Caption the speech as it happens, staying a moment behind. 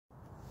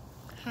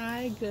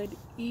Hi, good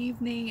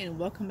evening, and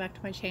welcome back to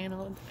my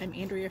channel. I'm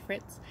Andrea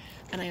Fritz,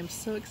 and I am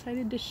so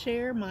excited to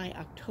share my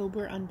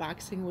October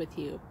unboxing with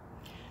you.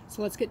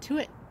 So let's get to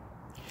it.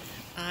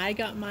 I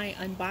got my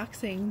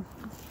unboxing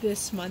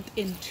this month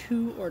in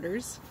 2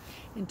 orders,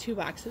 in 2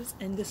 boxes,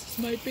 and this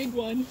is my big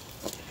one,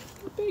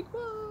 the big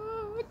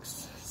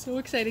box. So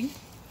exciting.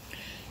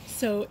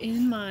 So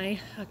in my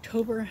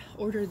October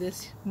order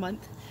this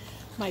month,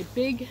 my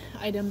big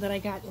item that I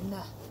got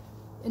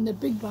in the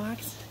big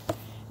box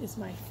is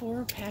my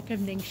 4-pack of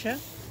Ningxia,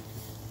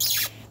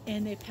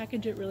 and they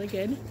package it really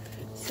good.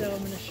 So I'm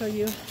going to show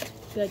you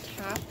the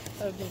top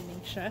of the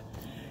Ningxia,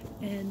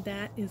 and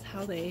that is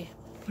how they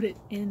put it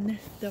in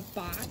the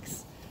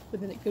box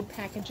within a good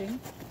packaging.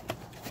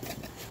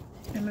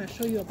 I'm going to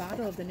show you a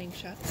bottle of the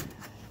Ningxia.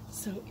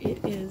 So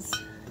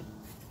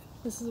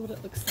this is what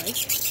it looks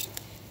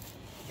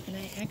like. And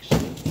I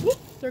actually, whoop,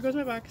 there goes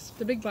my box,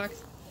 the big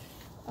box.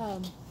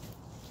 I'm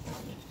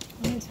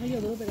going to tell you a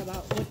little bit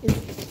about what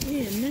is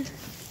in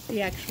the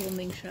actual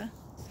Ningxia.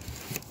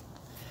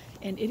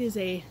 And it is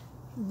a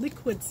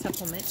liquid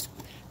supplement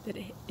that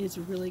is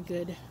really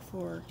good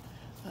for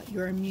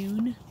your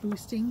immune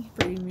boosting,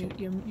 for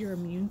your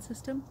immune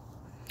system.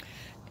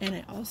 And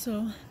I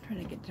also,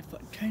 trying to get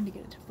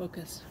it to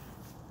focus.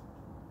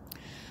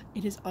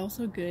 It is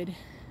also good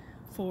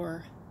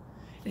for,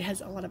 it has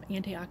a lot of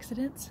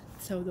antioxidants.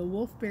 So the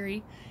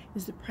wolfberry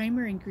is the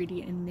primary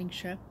ingredient in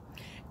Ningxia,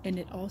 and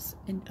it also,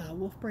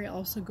 wolfberry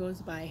also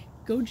goes by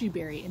goji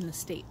berry in the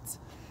States.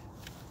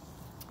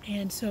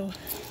 And so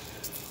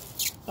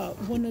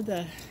one of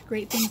the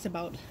great things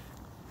about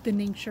the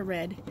Ningxia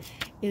Red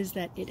is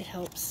that it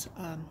helps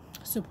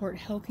support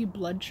healthy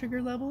blood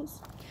sugar levels,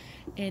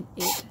 and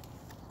it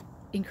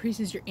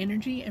increases your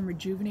energy and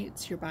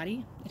rejuvenates your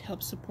body. It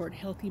helps support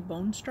healthy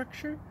bone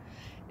structure.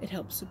 It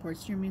helps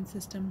support your immune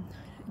system.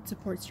 It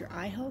supports your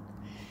eye health.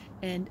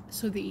 And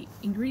so the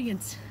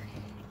ingredients,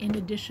 in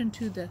addition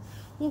to the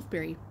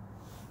wolfberry,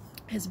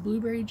 has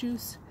blueberry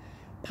juice,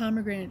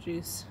 pomegranate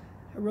juice,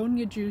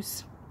 aronia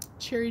juice,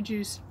 cherry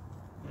juice,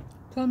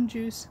 plum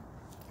juice,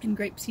 and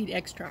grapeseed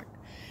extract.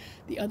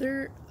 The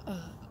other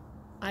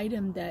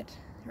items that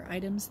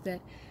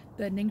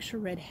the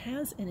Ningxia Red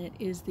has in it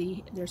is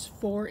there's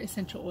 4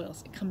 essential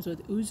oils. It comes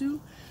with yuzu,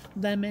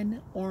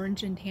 lemon,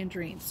 orange, and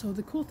tangerine. So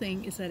the cool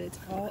thing is that it's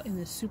all in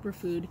this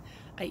superfood,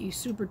 i.e.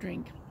 super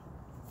drink,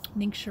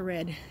 Ningxia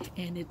Red,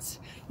 and you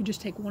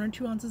just take 1 or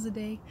 2 ounces a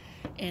day.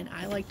 And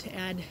I like to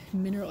add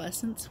mineral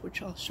essence,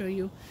 which I'll show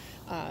you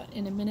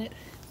in a minute,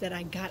 that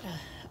I got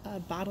a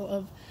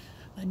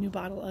new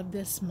bottle of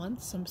this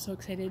month, so I'm so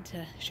excited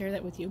to share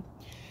that with you.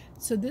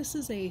 So this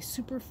is a it's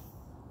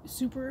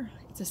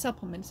a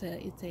supplement.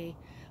 It's a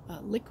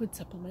liquid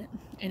supplement,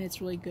 and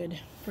it's really good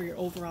for your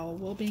overall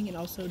well-being, and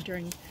also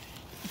during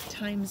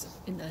times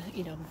in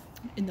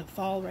the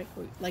fall, right,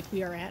 like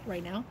we are at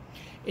right now.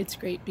 It's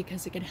great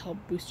because it can help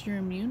boost your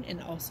immune,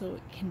 and also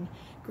it can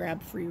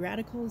grab free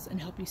radicals and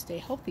help you stay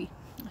healthy.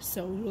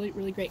 So really,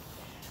 really great.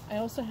 I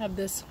also have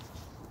this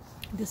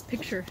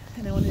picture,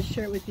 and I wanted to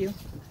share it with you.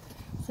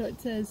 So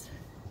it says,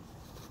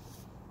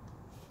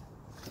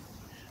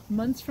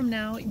 months from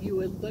now you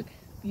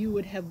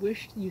would have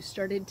wished you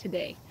started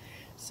today.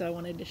 So I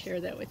wanted to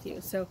share that with you.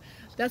 So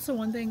that's the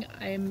one thing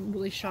I'm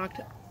really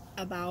shocked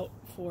about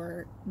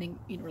for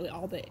really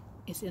all the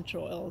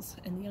essential oils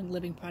and the Young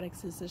Living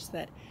products, is just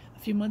that a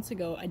few months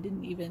ago I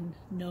didn't even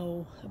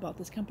know about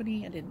this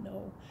company. I didn't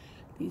know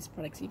these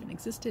products even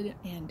existed,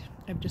 and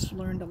I've just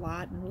learned a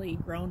lot and really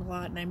grown a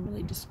lot, and I'm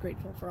really just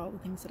grateful for all the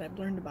things that I've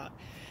learned about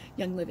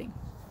Young Living.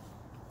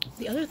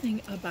 The other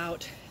thing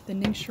about the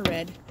Ningxia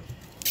Red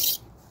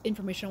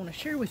information I want to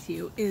share with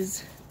you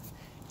is,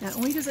 not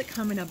only does it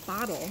come in a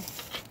bottle,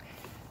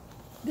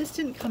 this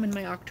didn't come in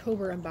my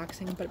October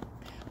unboxing, but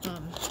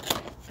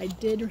I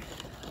did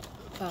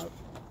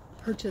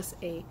purchase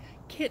a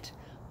kit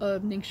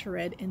of Ningxia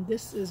Red, and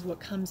this is what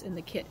comes in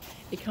the kit.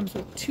 It comes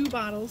with 2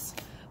 bottles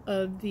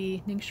of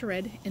the Ningxia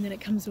Red, and then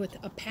it comes with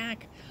a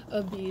pack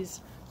of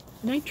these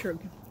Ningxia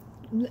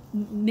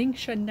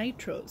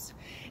Nitros,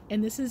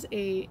 and this is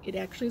it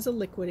actually is a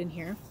liquid in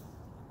here,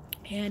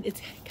 and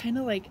it's kind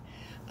of like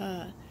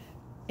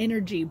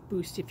energy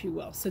boost, if you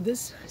will. So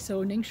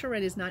Ningxia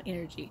Red is not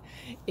energy.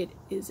 It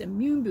is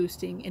immune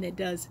boosting, and it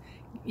does,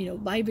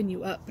 liven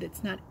you up, but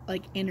it's not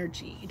like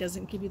energy. It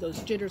doesn't give you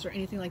those jitters or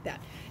anything like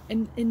that.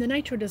 And the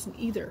nitro doesn't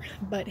either,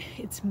 but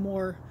it's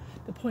more,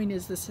 the point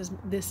is this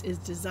is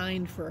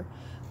designed for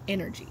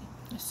energy.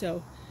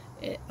 So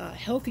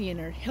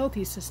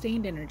healthy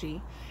sustained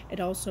energy. It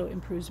also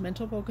improves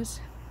mental focus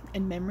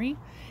and memory,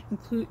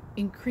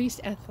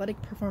 increased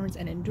athletic performance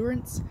and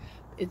endurance.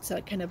 It's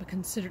kind of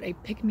considered a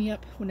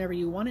pick-me-up whenever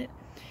you want it,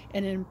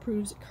 and it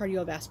improves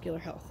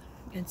cardiovascular health.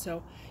 And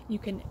so you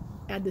can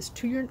add this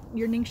to your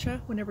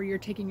Ningxia whenever you're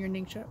taking your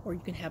Ningxia, or you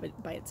can have it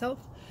by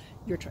itself,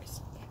 your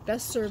choice.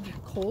 Best served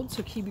cold,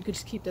 so you could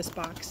just keep this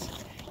box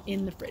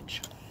in the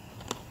fridge.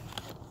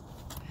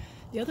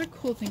 The other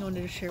cool thing I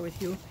wanted to share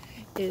with you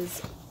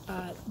is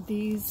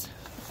these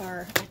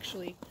are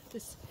actually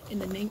in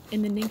the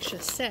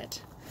Ningxia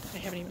set. I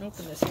haven't even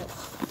opened this yet.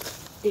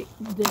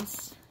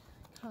 This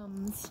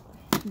comes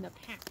in the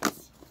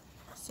packs.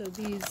 So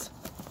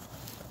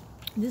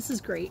this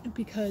is great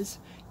because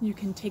you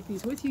can take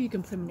these with you. You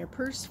can put them in your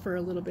purse for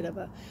a little bit of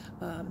a,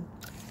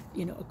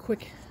 you know, a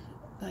quick,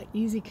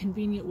 easy,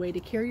 convenient way to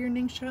carry your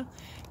Ningxia.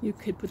 You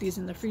could put these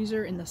in the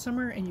freezer in the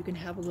summer and you can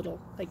have a little,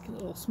 like a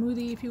little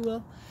smoothie, if you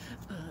will.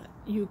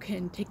 You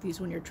can take these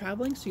when you're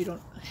traveling, so you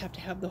don't have to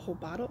have the whole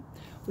bottle,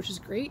 which is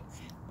great.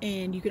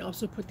 And you can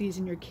also put these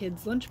in your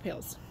kids' lunch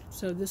pails.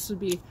 So this would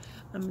be,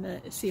 I'm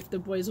gonna see if the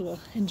boys will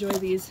enjoy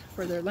these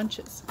for their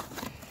lunches.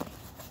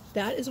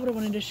 That is what I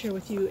wanted to share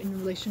with you in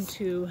relation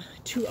to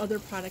 2 other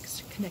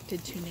products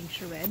connected to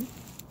Ningxia Red.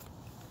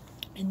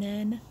 And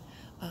then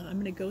I'm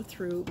going to go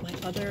through my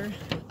other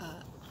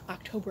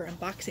October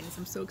unboxings.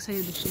 I'm so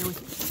excited to share with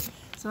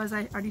you. So as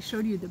I already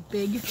showed you the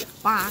big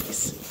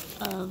box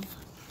of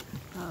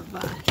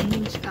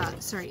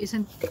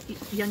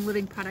Young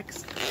Living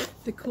products,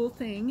 the cool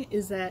thing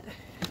is that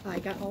I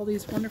got all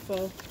these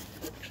wonderful,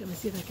 actually let me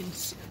see if I can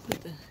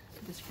put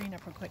the screen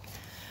up real quick.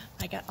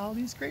 I got all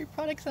these great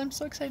products I'm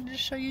so excited to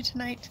show you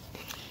tonight.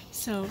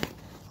 So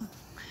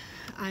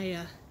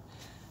I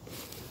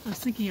was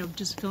thinking of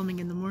just filming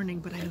in the morning,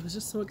 but I was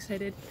just so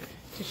excited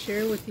to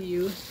share with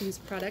you these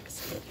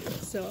products.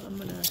 So I'm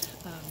gonna,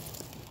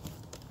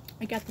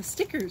 I got the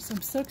stickers.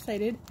 I'm so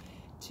excited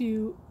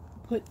to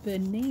put the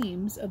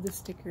names of the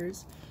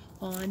stickers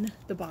on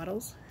the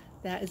bottles.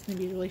 That is gonna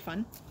be really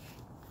fun.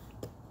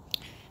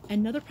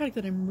 Another product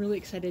that I'm really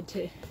excited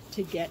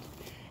to get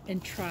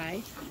and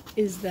try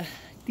is the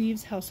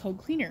Thieves Household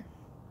Cleaner.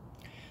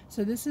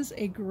 So this is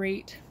a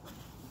great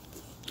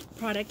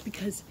product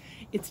because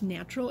it's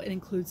natural. It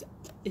includes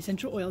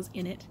essential oils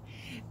in it,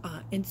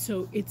 and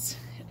so it's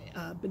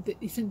but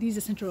these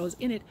essential oils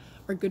in it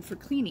are good for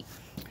cleaning.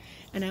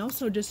 And I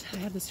also I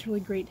have this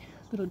really great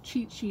little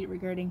cheat sheet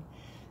regarding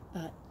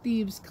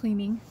Thieves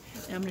cleaning,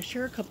 and I'm going to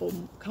share a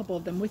couple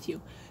of them with you.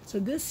 So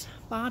this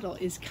bottle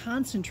is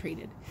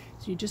concentrated,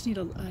 so you just need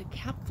a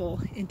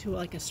capful into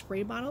like a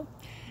spray bottle,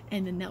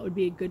 and then that would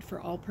be good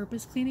for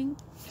all-purpose cleaning.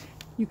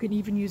 You can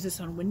even use this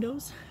on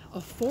windows.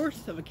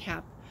 1/4 of a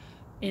cap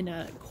in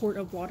a quart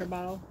of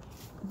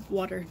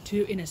water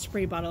in a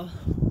spray bottle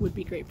would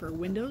be great for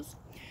windows.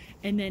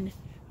 And then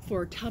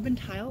for tub and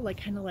tile,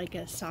 kind of like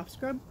a soft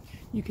scrub,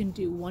 you can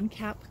do 1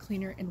 cap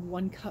cleaner and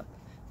 1 cup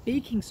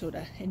baking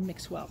soda and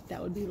mix well.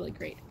 That would be really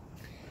great.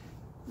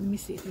 Let me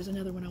see if there's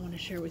another one I want to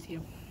share with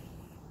you.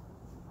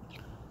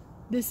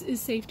 This is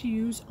safe to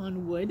use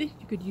on wood.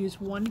 You could use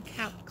 1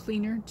 cap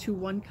cleaner to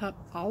 1 cup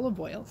olive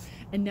oil,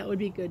 and that would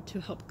be good to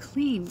help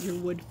clean your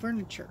wood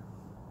furniture.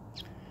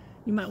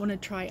 You might want to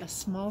try a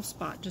small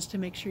spot just to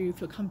make sure you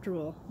feel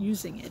comfortable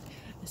using it,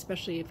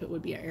 especially if it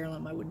would be an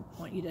heirloom. I wouldn't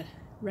want you to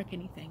wreck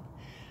anything.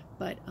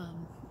 But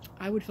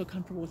I would feel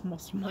comfortable with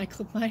most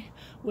of my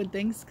wood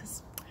things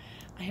because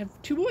I have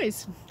 2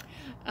 boys,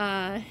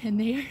 and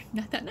they are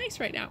not that nice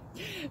right now.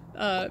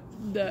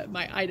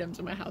 My items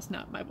in my house,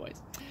 not my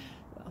boys.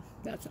 Well,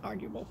 that's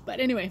arguable.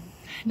 But anyway,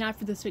 not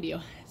for this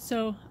video.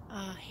 So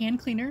hand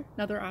cleaner,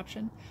 another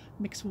option.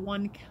 Mix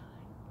 1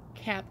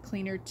 cap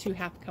cleaner to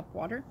 1/2 cup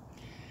water.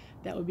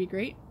 That would be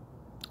great.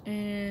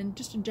 And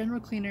just a general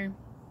cleaner.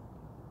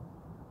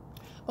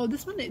 Oh,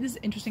 this is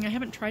interesting. I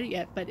haven't tried it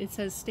yet, but it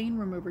says stain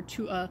remover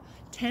to a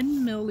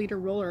 10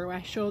 milliliter roller.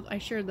 I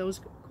share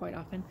those quite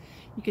often.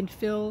 You can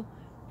fill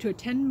to a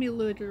 10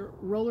 milliliter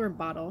roller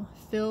bottle,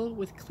 fill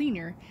with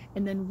cleaner,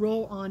 and then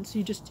roll on. So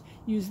you just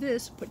use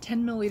this, put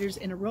 10 milliliters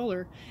in a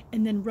roller,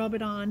 and then rub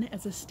it on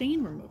as a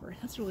stain remover.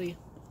 That's really,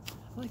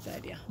 I like that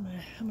idea.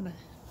 I'm gonna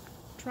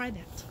try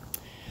that.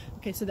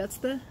 Okay, so that's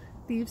the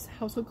Thieves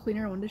Household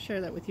Cleaner. I wanted to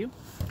share that with you.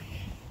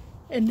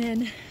 And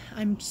then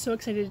I'm so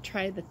excited to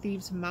try the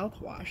Thieves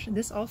mouthwash.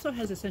 This also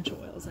has essential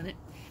oils in it,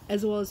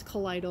 as well as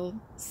colloidal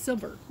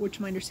silver, which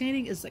my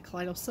understanding is that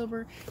colloidal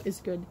silver is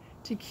good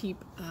to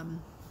keep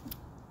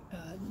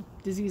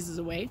diseases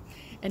away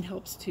and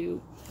helps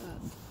to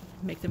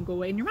make them go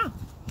away in your mouth.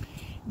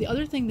 The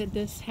other thing that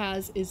this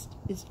has is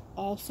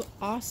also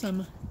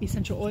awesome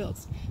essential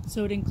oils.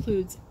 So it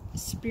includes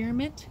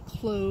spearmint,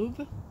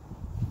 clove,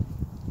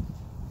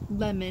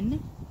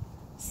 lemon,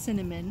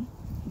 cinnamon,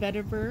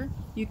 vetiver,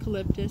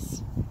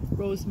 eucalyptus,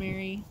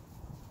 rosemary,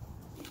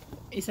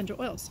 essential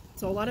oils.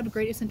 So a lot of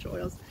great essential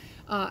oils.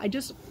 I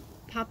just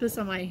popped this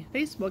on my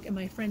Facebook, and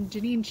my friend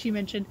Janine, she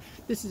mentioned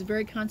this is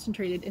very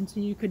concentrated, and so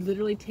you could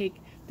literally take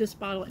this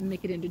bottle and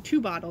make it into 2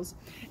 bottles,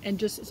 and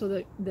just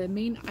so the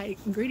main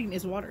ingredient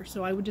is water.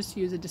 So I would just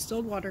use a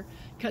distilled water,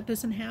 cut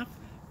this in half,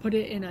 put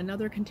it in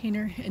another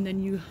container, and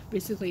then you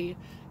basically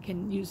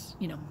can use,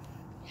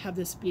 have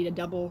this be a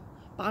double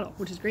bottle,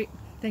 which is great.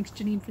 Thanks,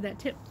 Janine, for that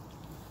tip.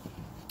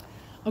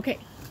 Okay,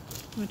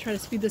 I'm gonna try to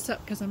speed this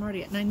up because I'm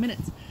already at 9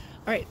 minutes.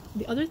 All right,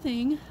 the other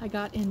thing I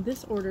got in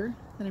this order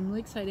that I'm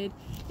really excited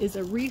is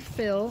a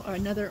refill, or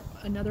another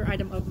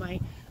item of my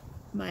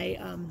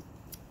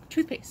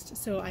toothpaste.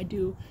 So I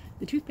do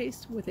the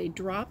toothpaste with a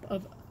drop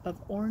of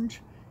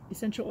orange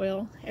essential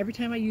oil every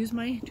time I use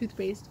my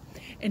toothpaste,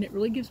 and it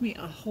really gives me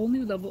a whole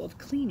new level of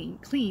clean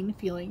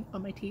feeling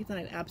on my teeth, and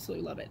I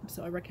absolutely love it.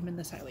 So I recommend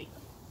this highly.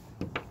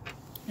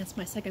 That's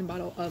my second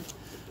bottle of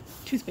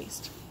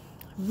toothpaste.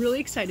 Really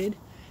excited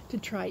to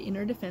try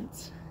Inner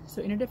Defense.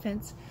 So Inner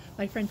Defense,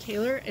 my friend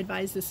Taylor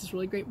advised this is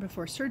really great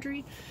before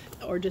surgery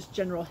or just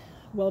general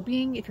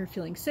well-being. If you're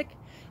feeling sick,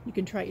 you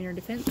can try Inner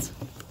Defense.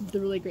 The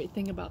really great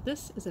thing about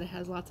this is that it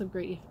has lots of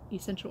great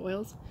essential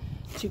oils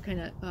to kind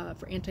of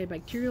for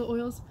antibacterial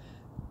oils: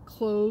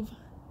 clove,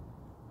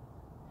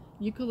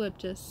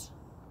 eucalyptus,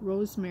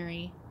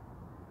 rosemary,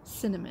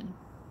 cinnamon.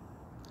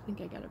 I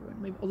think I got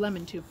everyone. Maybe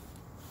lemon too.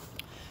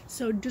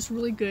 So just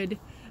really good,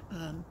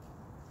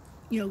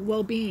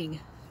 well-being,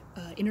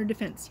 Inner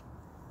Defense.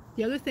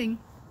 The other thing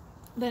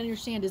that I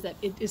understand is that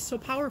it is so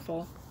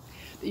powerful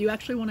that you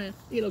actually want to,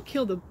 it'll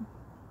kill the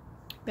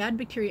bad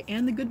bacteria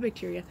and the good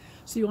bacteria.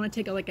 So you want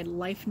to take like a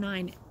Life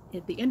 9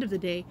 at the end of the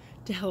day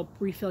to help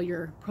refill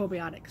your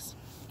probiotics.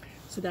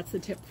 So that's the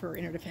tip for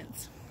Inner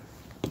Defense.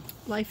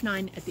 Life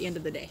 9 at the end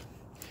of the day.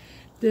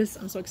 This,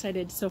 I'm so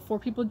excited. So 4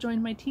 people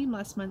joined my team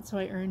last month, so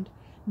I earned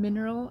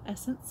Mineral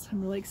Essence.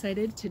 I'm really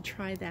excited to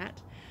try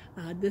that.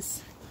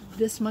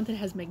 This month it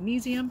has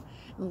magnesium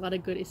and a lot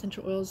of good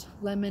essential oils: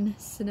 lemon,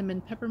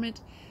 cinnamon,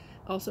 peppermint.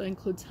 Also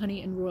includes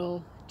honey and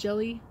royal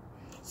jelly.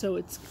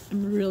 So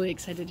I'm really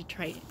excited to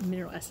try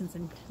Mineral Essence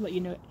and let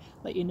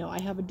you know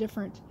I have a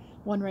different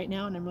one right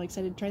now, and I'm really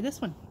excited to try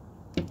this one.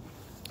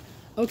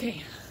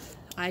 Okay,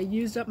 I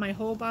used up my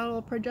whole bottle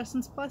of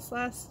Progessence Plus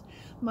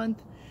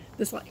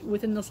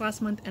within this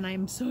last month, and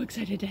I'm so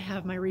excited to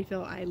have my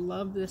refill. I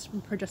love this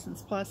from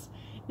Progessence Plus.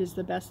 It is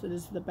the best. It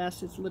is the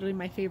best. It's literally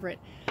my favorite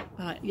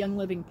Young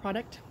Living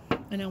product,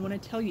 and I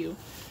want to tell you.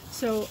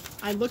 So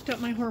I looked up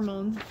my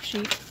hormone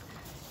sheet,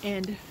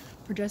 and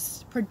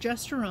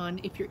progesterone,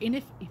 if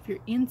you're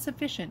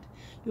insufficient,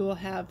 you will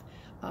have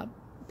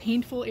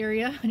painful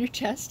area on your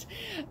chest.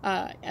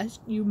 As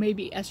you may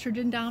be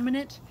estrogen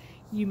dominant,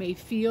 you may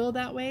feel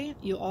that way.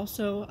 You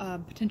also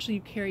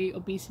potentially carry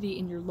obesity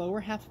in your lower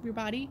half of your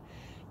body.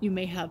 You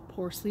may have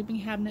poor sleeping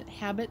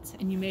habits,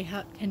 and you may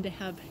tend to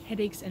have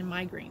headaches and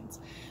migraines.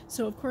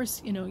 So of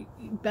course,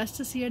 best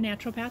to see a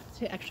naturopath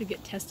to actually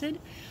get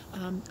tested.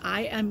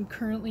 I am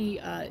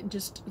currently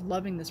just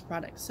loving this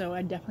product, so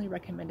I definitely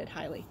recommend it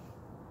highly.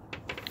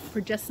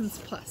 Progessence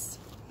Plus.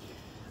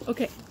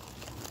 Okay,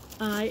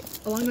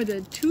 along with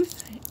the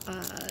tooth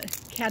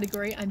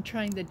category, I'm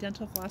trying the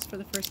dental floss for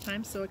the first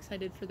time. So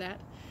excited for that.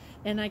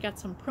 And I got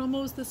some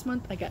promos this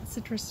month. I got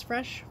Citrus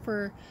Fresh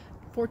for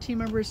 4 team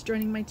members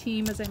joining my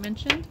team, as I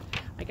mentioned.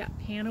 I got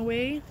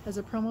Panaway as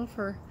a promo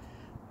for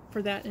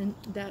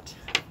that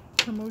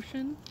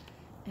promotion,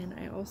 and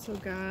I also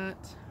got,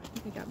 I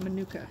think I got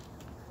Manuka.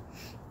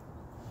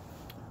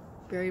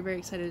 Very, very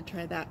excited to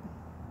try that.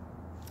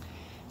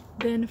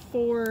 Then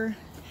for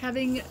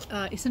having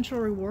essential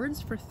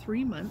rewards for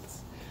 3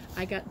 months,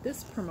 I got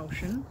this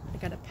promotion. I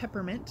got a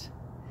peppermint,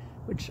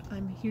 which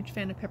I'm a huge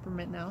fan of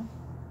peppermint now.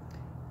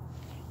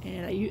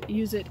 And I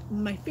use it.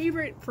 My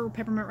favorite for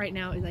peppermint right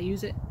now is I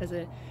use it as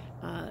a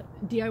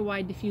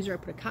DIY diffuser. I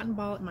put a cotton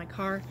ball in my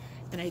car,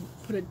 and I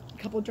put a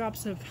couple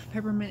drops of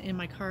peppermint in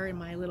my car, in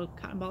my little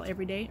cotton ball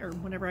every day, or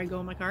whenever I go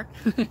in my car.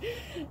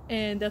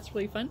 And that's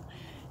really fun.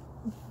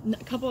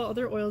 A couple of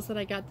other oils that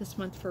I got this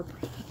month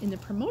in the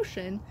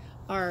promotion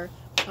are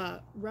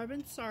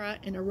Ravensara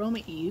and Aroma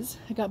Ease.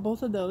 I got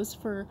both of those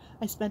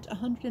I spent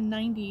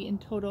 $190 in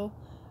total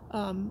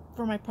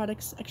for my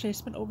products. Actually, I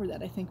spent over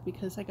that, I think,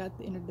 because I got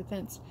the Inner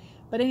Defense.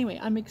 But anyway,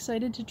 I'm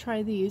excited to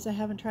try these. I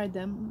haven't tried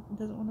them. It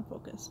doesn't want to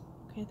focus.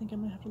 Okay, I think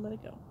I'm gonna have to let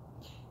it go.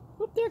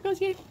 Whoop, there it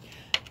goes, yay!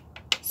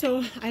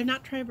 So I have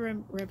not tried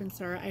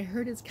Ravensara. I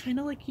heard it's kind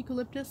of like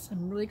eucalyptus.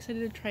 I'm really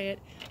excited to try it.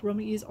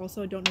 Aroma Ease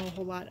also, I don't know a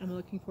whole lot. I'm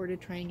looking forward to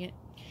trying it.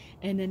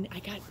 And then I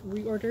got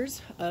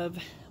reorders of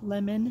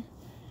lemon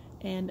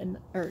and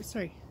this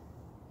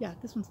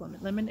one's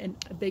lemon and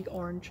a big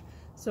orange.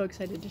 So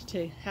excited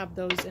to have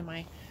those in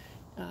my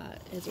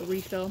as a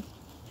refill.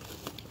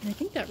 And I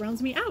think that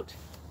rounds me out.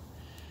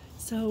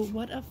 So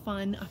what a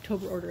fun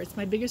October order. It's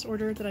my biggest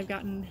order that I've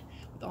gotten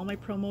with all my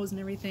promos and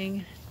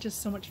everything.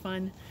 Just so much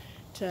fun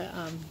to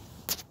I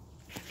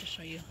have to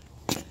show you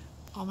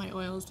all my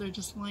oils. They're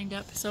just lined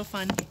up. So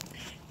fun.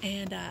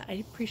 And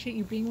I appreciate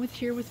you being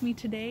here with me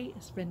today.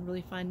 It's been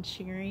really fun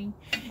sharing,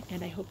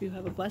 and I hope you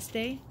have a blessed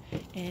day.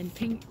 And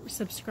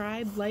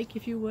subscribe, like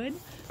if you would.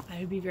 I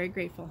would be very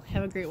grateful.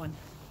 Have a great one.